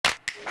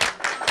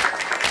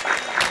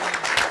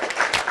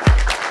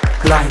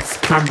Lights,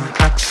 camera,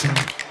 action,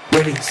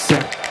 ready,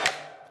 set,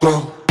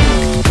 go.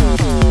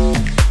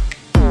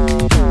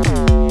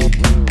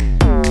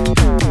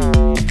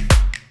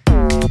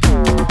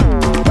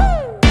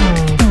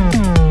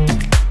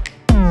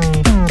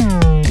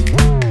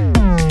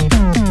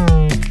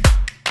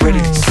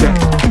 Ready, set,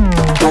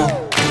 go.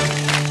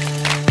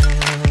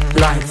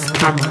 Lights,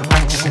 camera,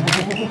 action,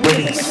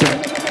 ready, set,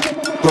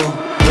 go.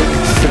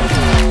 Ready,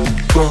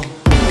 set, go.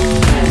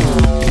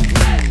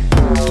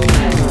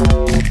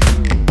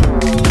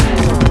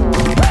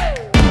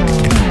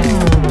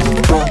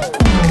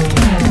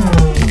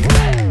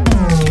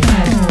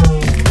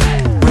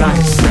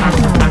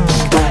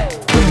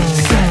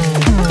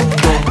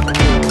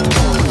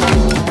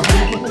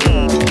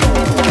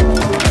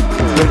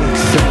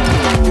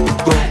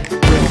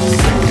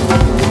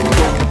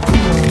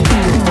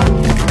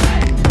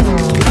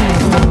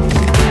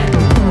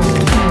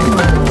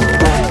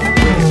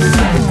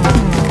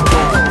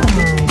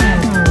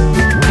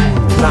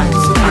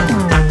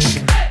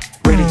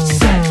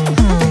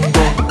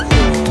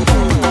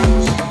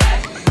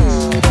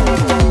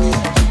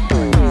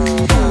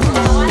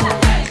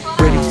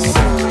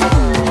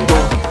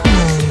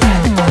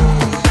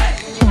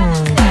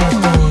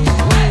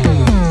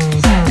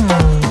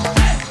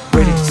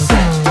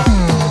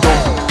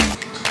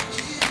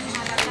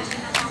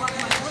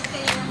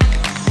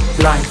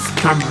 Lights,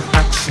 camera,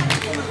 action,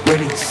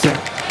 ready, set,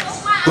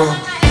 go.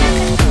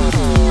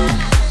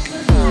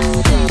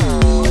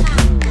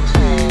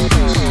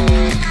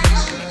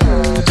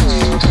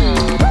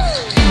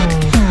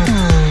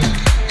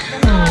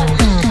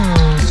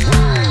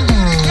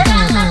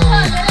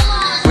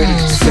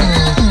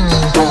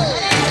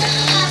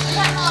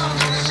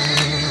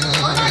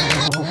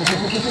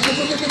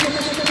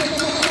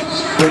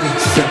 Ready,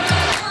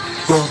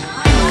 set, go.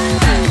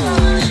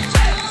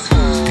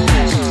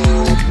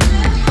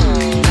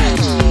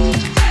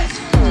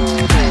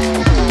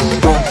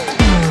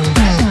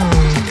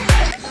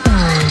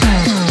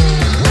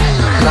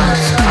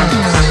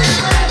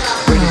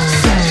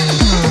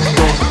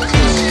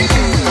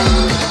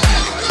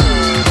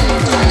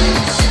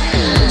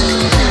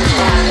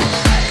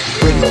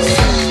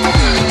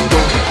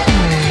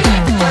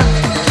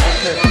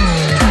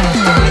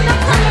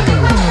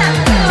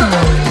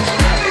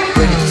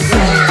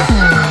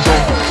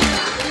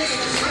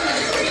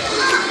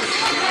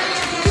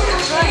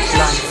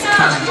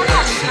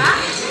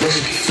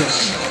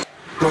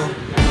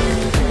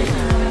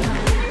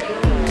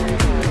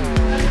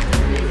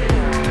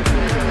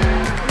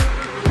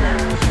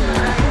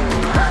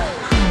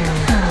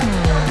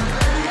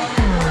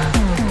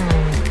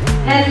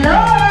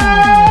 Hello!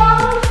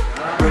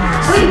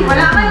 Uy,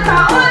 wala kang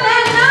taon!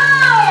 Hello!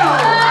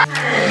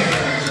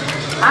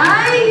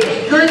 Ay,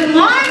 good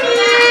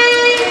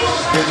morning!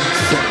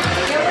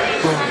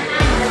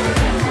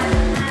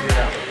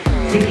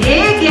 Sige,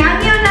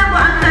 gihangyo na ko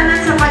ang tanan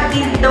sa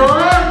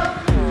pagtindog.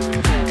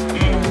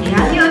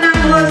 Gihangyo na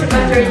ko si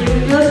Pastor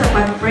Julio sa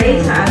pag-pray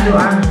sa ato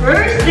ang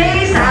first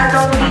day sa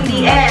atong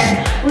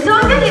VBS.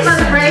 Usuon ka di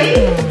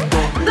mag-pray?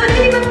 Usuon ka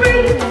di mag-pray?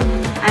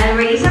 I'll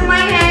raise up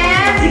my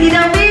hand. Sige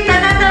daw,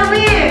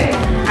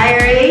 I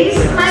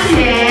raise my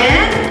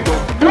hand.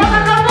 Dua ka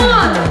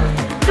kamot.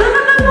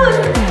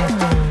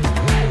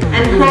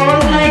 And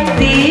hold like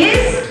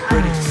this.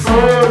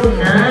 Hold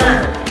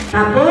na.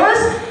 Tapos,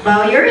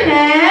 bow your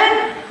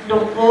head.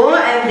 Duko,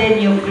 and then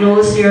you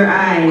close your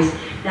eyes.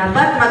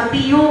 Dapat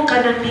magtiyong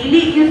ka ng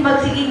dili yun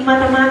magsiging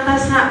mata-mata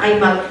sa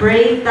kay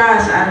mag-pray ta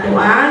sa ato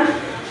ang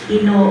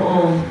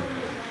Ginoo.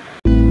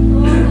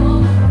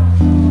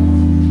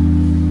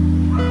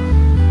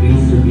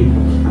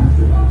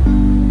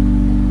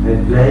 I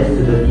pledge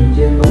to the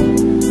teaching of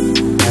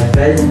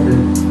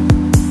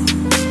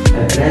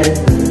I pledge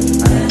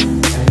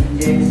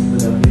allegiance to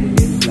the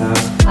Philippine flag.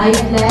 I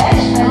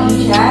pledge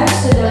allegiance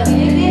to the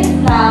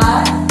Philippine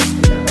flag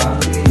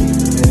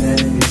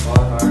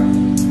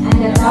and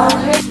the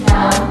country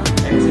now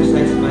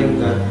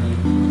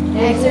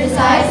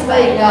exercised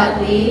by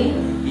godly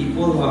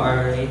people who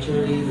are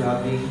naturally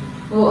loving,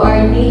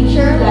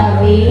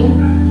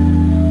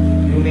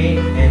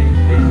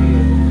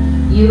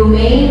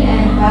 humane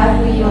and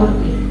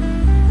patriotic.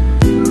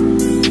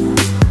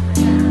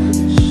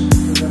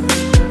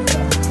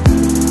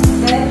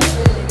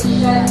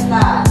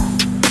 I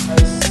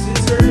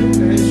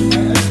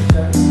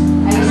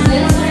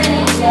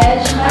sincerely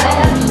pledge my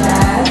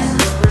allegiance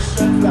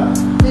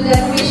To the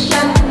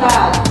Christian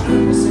flag.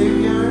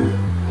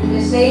 to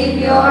the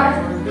Savior,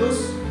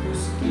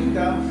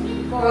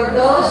 For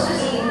those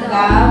whose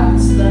kingdom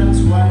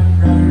stands one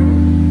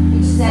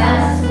brotherhood,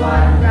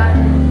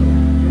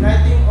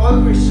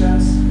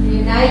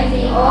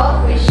 uniting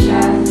all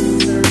Christians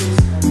service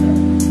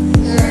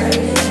and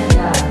service and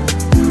love.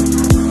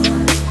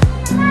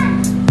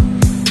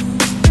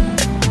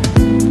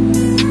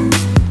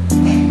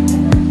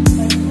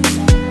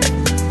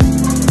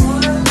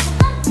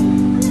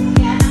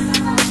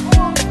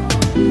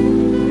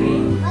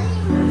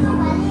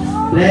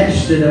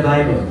 Pledge to the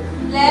Bible.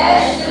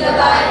 Pledge to the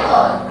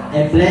Bible.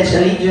 I pledge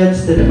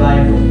allegiance to the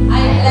Bible, I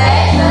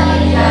pledge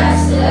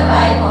allegiance to the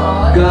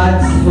Bible,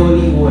 God's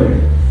holy word.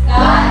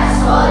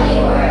 God's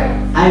holy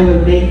word. I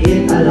will make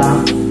it a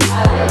lamp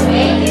I will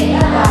make it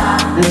a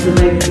lamp unto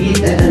my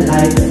feet and a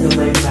light unto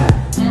my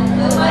path.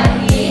 unto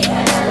my feet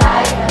and a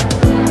light unto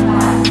my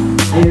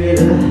path. I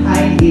will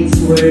hide its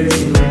words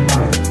in my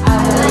heart,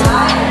 I will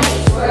hide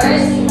its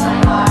words in my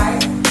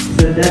heart,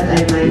 so that I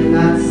might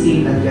not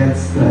sin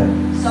against God.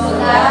 so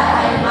that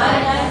I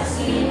might not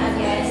sin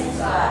against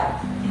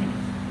God.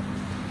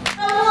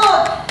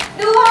 Kamot!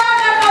 Duha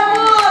ka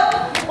kamot!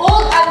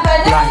 Ug ang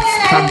tanan Lights,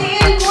 nga camera,